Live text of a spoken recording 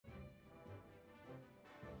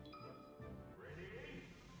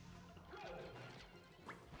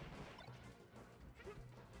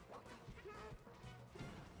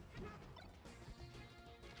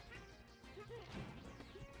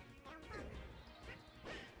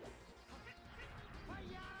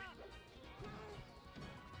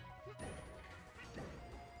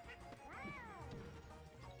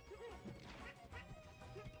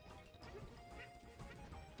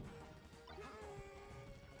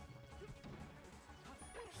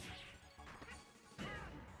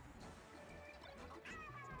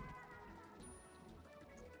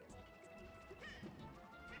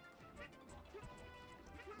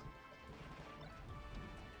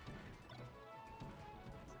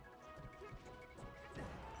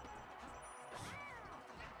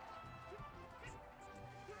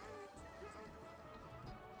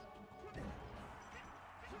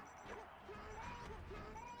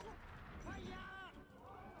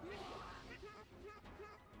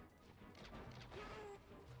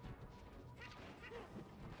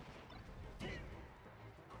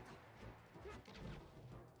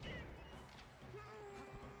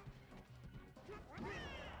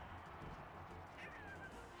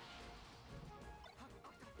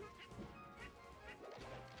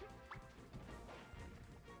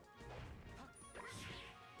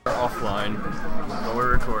offline, but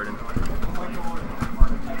we're recording.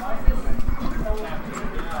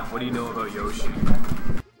 What do you know about Yoshi?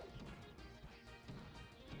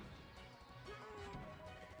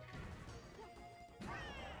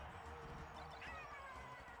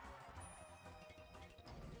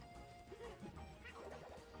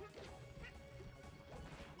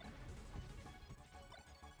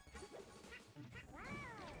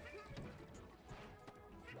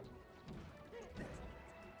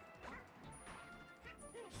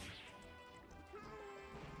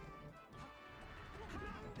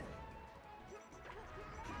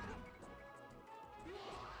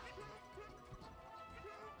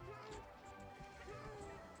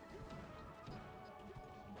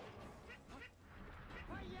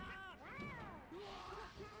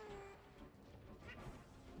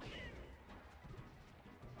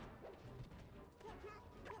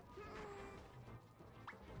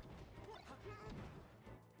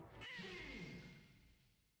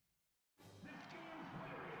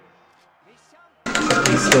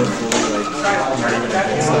 He's still fully like not even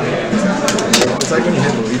against it. It's like when you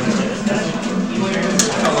hit Luigi.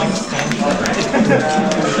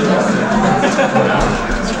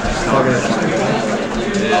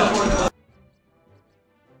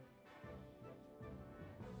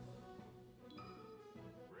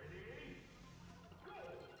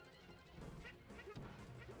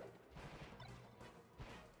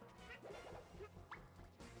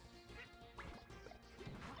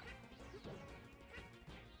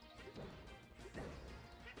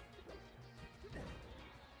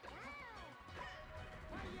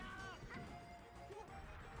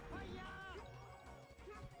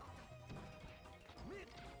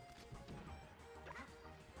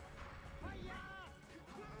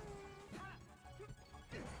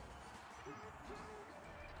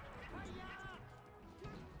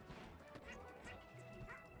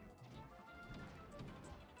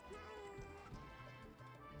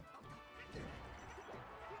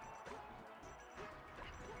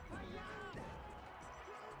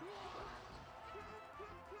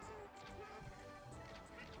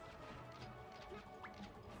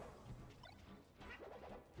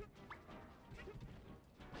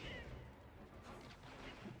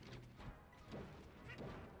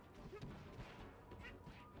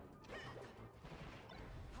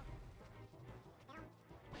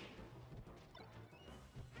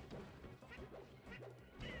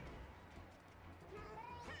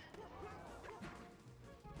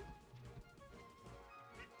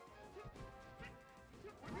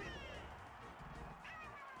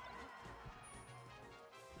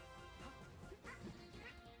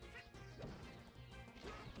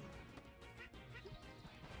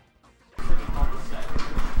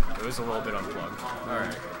 It was a little bit unplugged.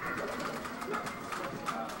 Alright.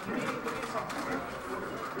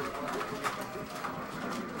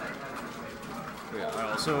 Yeah,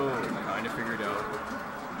 I also kind of figured out,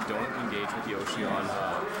 don't engage with Yoshi on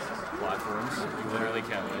platforms. You literally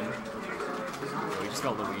can't win. We just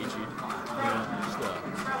got Luigi. Yeah, just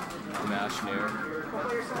a mash nair.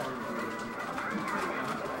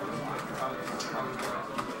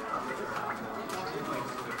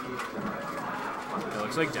 It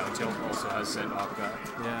looks like down tilt also has set up guy.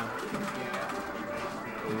 Yeah.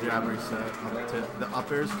 Jab reset. The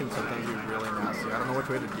up airs can sometimes be really nasty. I don't know which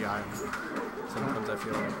way to DI them. Sometimes I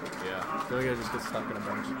feel like. Yeah. I feel like I just get stuck in a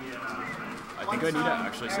bunch. I think I need to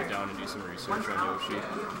actually sit down and do some research on Yoshi.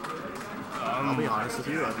 I'll be honest with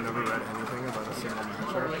you, I've never read anything about a single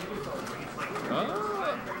matchup.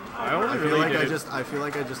 I feel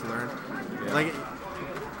like I just learned. Yeah. Like,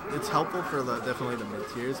 it's helpful for definitely the mid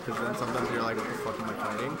tiers, because then sometimes you're like, what the fuck am I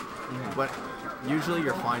fighting? But usually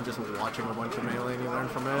you're fine just watching a bunch of melee and you learn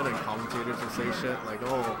from it, and commentators will say shit like,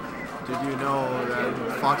 oh, did you know that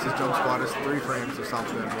Fox's jump squat is 3 frames or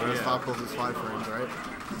something, whereas Falco's is 5 frames, right?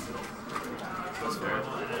 That's fair.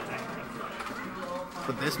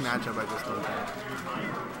 But this matchup I just don't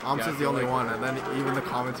get. Is the only one, and then even the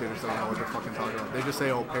commentators don't know what they're fucking talking about. They just say,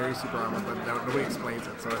 oh, parry super armor, but nobody explains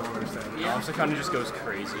it, so I don't understand. Yeah, Omsa kind of just goes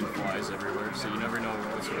crazy and flies everywhere, so you never know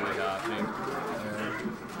what's really happening. Yeah.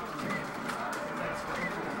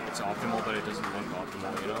 It's optimal, but it doesn't look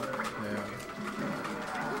optimal, you know? Yeah.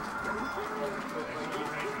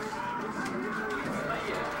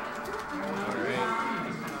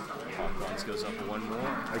 Pompkons goes up 1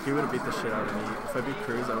 more. Like, he would have beat the shit out of me. If I beat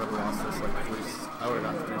Cruz, I would have lost this, like, I would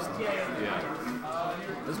have got 3 slots. Yeah.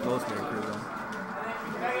 This is close to me, Cruz, though.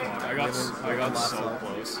 I got so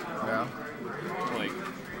close. Yeah? Like,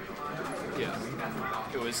 yeah.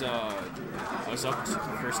 It was I was up the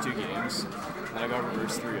first 2 games, then I got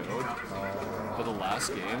reversed 3-0. But the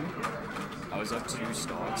last game, I was up 2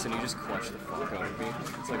 stocks, and he just clutched the fuck out of me.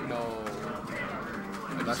 It's like, no.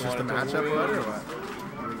 That's just the matchup, or what?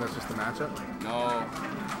 You think that's just the matchup? No.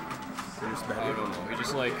 You're just I don't know. He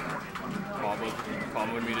just like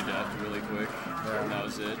comboed me to death really quick, and that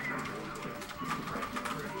was it.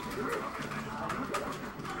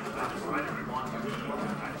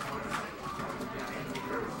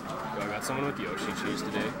 Yo, I got someone with Yoshi cheese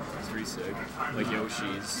today. It's pretty sick. Like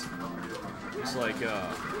Yoshi's. It's like, you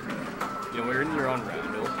know, when you're on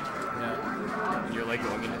Randall, and you're like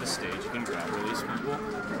going into the stage, you can grab release people.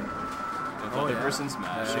 And if the other person's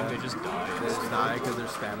mashing, they just die. They just die because they're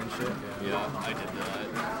spamming shit? Yeah, I did that.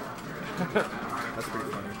 That's pretty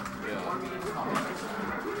funny. Yeah.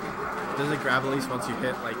 Does it grab release once you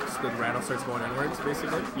hit, like, the Randall starts going inwards,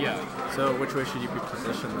 basically? Yeah. So which way should you be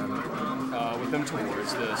positioned then? With them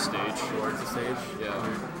towards the stage. Towards the stage? Yeah.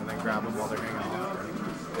 And then grab them while they're hanging off.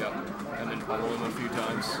 Yeah. And then pummel them a few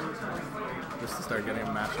times. Just to start getting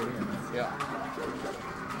them matching. Yeah.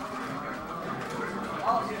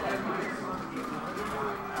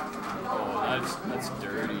 Oh, that's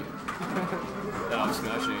dirty. That I'm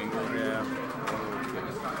smashing. Yeah.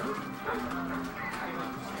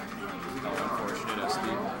 Oh, unfortunate SD.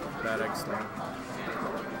 Bad X thing.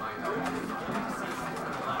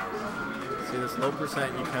 See, this low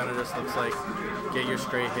percent, you kind of just looks like get your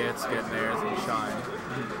straight hits, get nairs, and shine.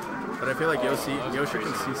 But I feel like Yoshi can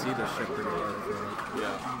CC this shit pretty hard. I feel like.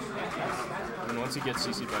 Yeah. And once you get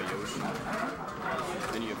CC'd by Yoshi,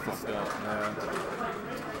 then you get fucked up. Yeah.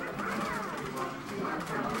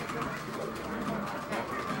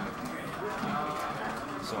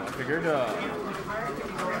 So I figured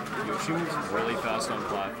Yoshi moves really fast on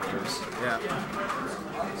platforms. Yeah.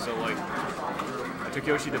 So like, I took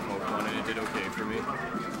Yoshi to Pokemon and it did okay for me.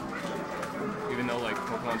 Even though like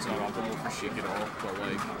Pokemon's not optimal for Sheik at all, but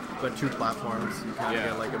like. But 2 platforms, you kind of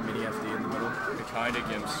get like a mini FD in the middle. It kind of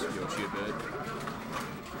gimps Yoshi a bit.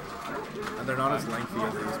 And they're not as lengthy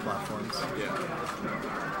as these platforms. Yeah.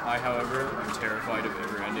 I, however, am terrified of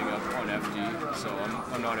ever ending up on FD, so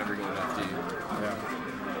I'm not ever going FD. Yeah.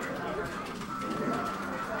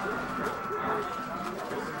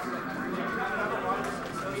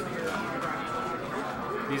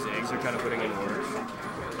 These eggs are kind of putting in work.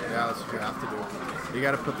 Yeah, that's what you have to do. You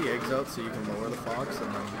gotta put the eggs out so you can lower the fox,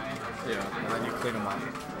 and then you clean them up.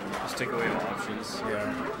 Just take away all options.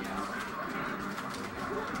 Yeah.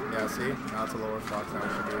 Yeah, see? Now it's a lower fox, now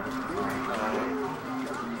it should be able to.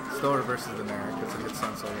 Still reverses the nair because it gets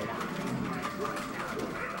sent solo.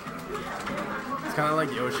 It's kind of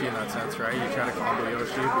like Yoshi in that sense, right? You try to combo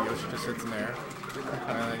Yoshi, but Yoshi just sits in there,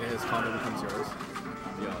 and then his combo becomes yours.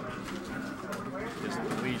 Yeah.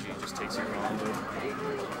 Luigi just takes your combo.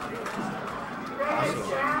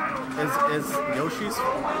 Is Yoshi's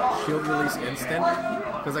shield release instant?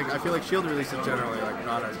 Because like I feel like shield release is generally like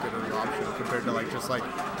not as good of an option compared to like just like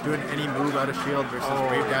doing any move out of shield versus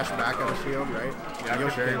wave dash back out of shield, right? Yeah,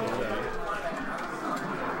 Yoshi sure. can do that.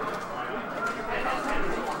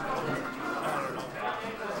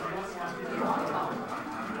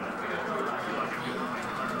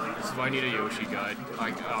 So if I need a Yoshi guide,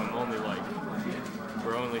 I'm only like,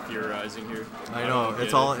 we're only theorizing here. I know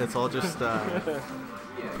it's all just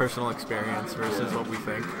personal experience versus what we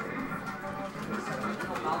think.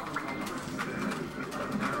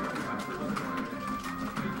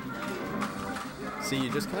 See, you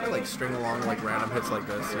just kind of like string along like random hits like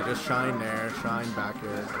this. You just shine there, shine back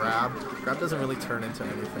here, grab. Grab doesn't really turn into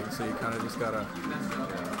anything, so you kind of just gotta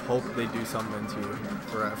hope they do something to you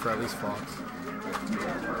for at least Fox.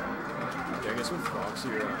 Yeah, I guess with Fox,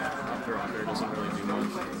 your after rocker doesn't really do much.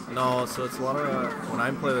 No, so it's a lot of when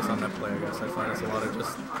I play this on net play, I guess I find it's a lot of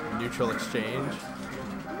just neutral exchange.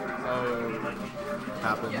 Oh,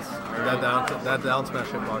 Happens. Right. That down smash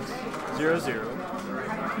hitbox. 0-0.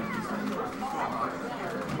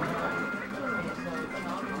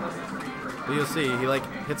 But you'll see, he like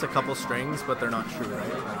hits a couple strings, but they're not true,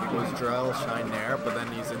 right? Like it goes drill, shine there, but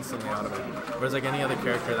then he's instantly out of it. Whereas like any other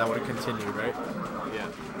character, that would have continued, right? Yeah.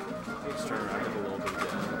 Just turn around with a little bit of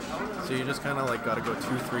damage. So you just kind of like got to go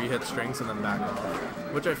 2-3 hit strings and then back off,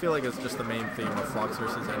 which I feel like is just the main theme of Fox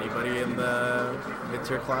versus anybody in the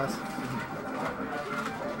mid-tier class.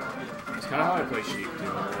 It's kind of how I play Sheik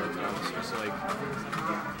too. It's just like,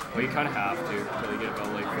 well, you kind of have to until you get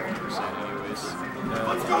about like 50% anyways. Yeah.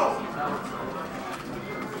 Let's go!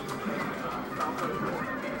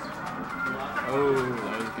 Oh,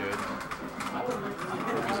 that was good.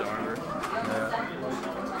 Broke his armor. Yeah.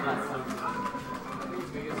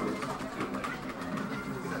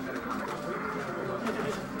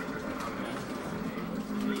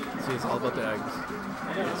 See, it's all about the eggs.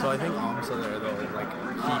 So I think Amsa there though, like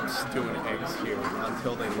keeps doing eggs here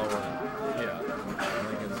until they lower. Yeah.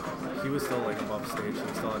 Like, he was still like above stage, so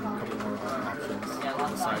he still had a couple more options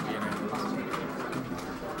on the side being angles.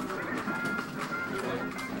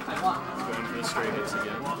 Going for the straight hits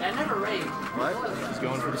again. What? He's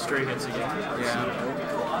going for the straight hits again. Yeah.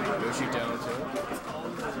 Yoshi down tilt.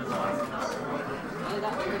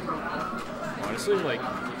 Honestly, like,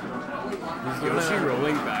 Yoshi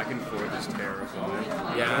rolling back and forth is terrifying.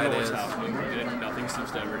 Yeah, I don't know it what's is. happening. Nothing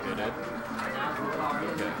seems to ever hit it.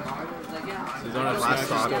 Okay. So he's on a last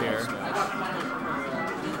stock here.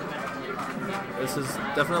 This is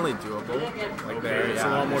definitely doable. Like Okay, there, it's yeah.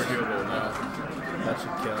 a lot more doable now. That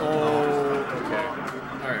should kill. Oh, okay.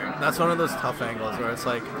 Alright. That's one of those tough angles where it's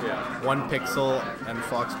like Yeah. 1 pixel and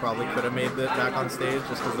Fox probably could have made it back on stage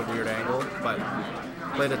just because of the weird angle, but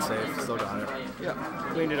played it safe, still got it. Yeah.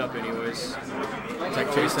 Cleaned it up anyways.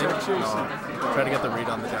 Tech chasing? Tech chasing. No. Try to get the read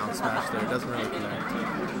on the down smash there. It doesn't really connect.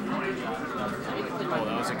 Oh,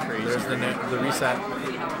 that was a crazy. There's the reset.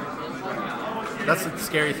 That's the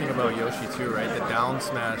scary thing about Yoshi too, right? The down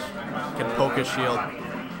smash can poke his shield.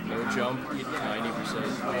 No jump, 90%.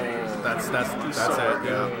 Oh, That's so it, yeah.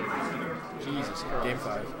 good. Jesus Christ. Game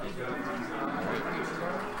 5.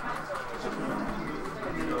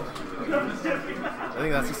 I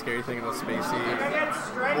think that's the scary thing about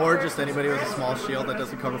Spacey. Or just anybody with a small shield that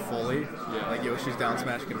doesn't cover fully. Yeah. Like Yoshi's down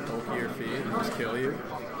smash can poke your feet and just kill you.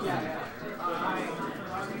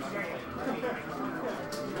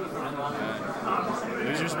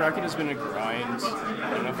 Losers bracket has been a grind. I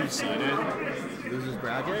don't know if you've seen it. Losers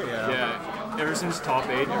bracket? Yeah. Yeah, ever since top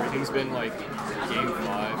 8, everything's been like game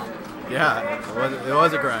 5. Yeah, it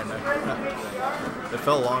was a grind. It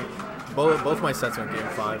felt long. Both my sets went game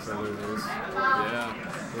 5 for losers. Yeah.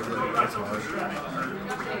 That's hard.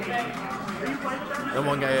 Then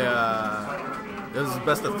one guy, it was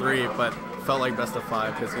best of 3, but felt like best of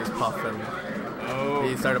 5 because he was puffing. Oh.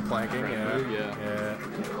 He started planking, yeah. Yeah.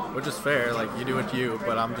 Which is fair, like you do what you,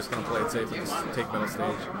 but I'm just gonna play it safe and just take middle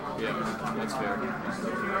stage. Yeah, that's fair.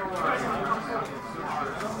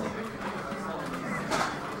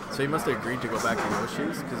 So you must have agreed to go back to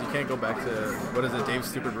Yoshi's, because you can't go back to, what is it, Dave's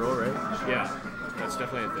Stupid Roll, right? Yeah, that's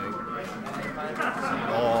definitely a thing.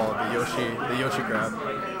 Oh, the Yoshi grab.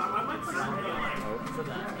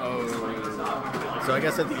 Oh. So I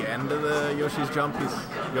guess at the end of the Yoshi's jump,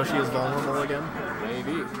 Yoshi is vulnerable again?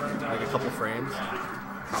 Maybe. Like a couple frames.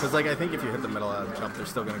 Because like I think if you hit the middle of the jump, they're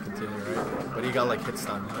still going to continue, right? But he got like hit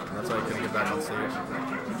stun. That's why he couldn't get back on stage.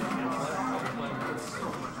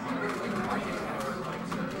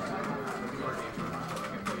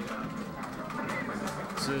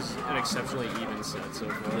 This is an exceptionally even set so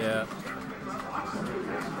far. Yeah.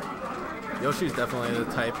 Yoshi's definitely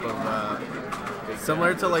the type of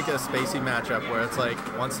similar to like a Spacey matchup where it's like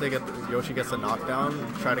once Yoshi gets the knockdown,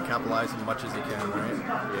 try to capitalize as much as he can, right?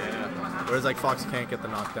 Yeah. Whereas like Fox can't get the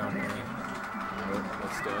knockdown here. Oh,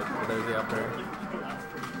 that's dead. But there's the up air.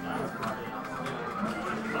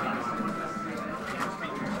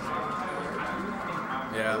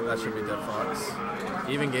 Yeah, that should be dead Fox.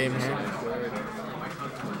 Even game here.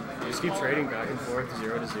 You just keep trading back and forth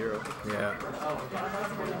 0-0. Yeah.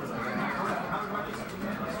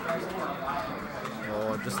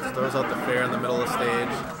 Oh, just throws out the fair in the middle of the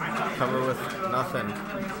stage. Cover with nothing.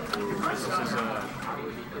 This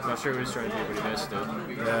is not sure what he was trying to do, but he missed it.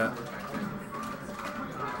 Yeah.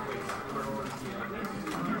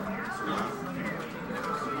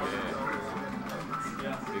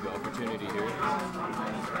 Big opportunity here.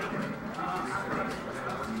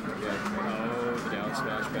 Yeah. Oh, the down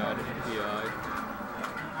smash bad PI.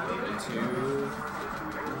 Into.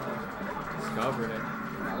 He's covering it.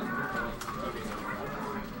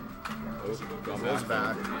 Oh, got Goes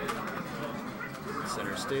back.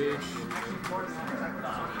 Center stage.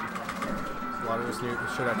 A lot of this new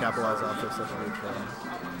should have capitalized off of such a good play.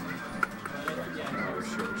 Oh,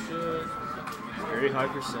 shit. Very high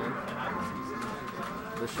percent.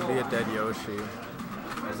 This should be a dead Yoshi.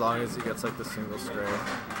 As long as he gets like the single stray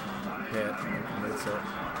hit and commits it.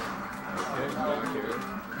 Okay, back here.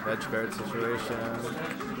 Edge guard situation.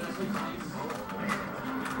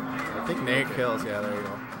 I think Nate kills, yeah, there you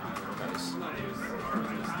go. Nice.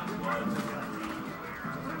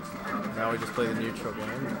 Now we just play the neutral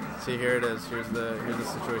game. See, here it is. Here's the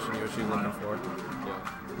situation Yoshi's looking for. Yeah.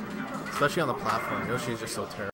 Especially on the platform. Yoshi's just so terrible.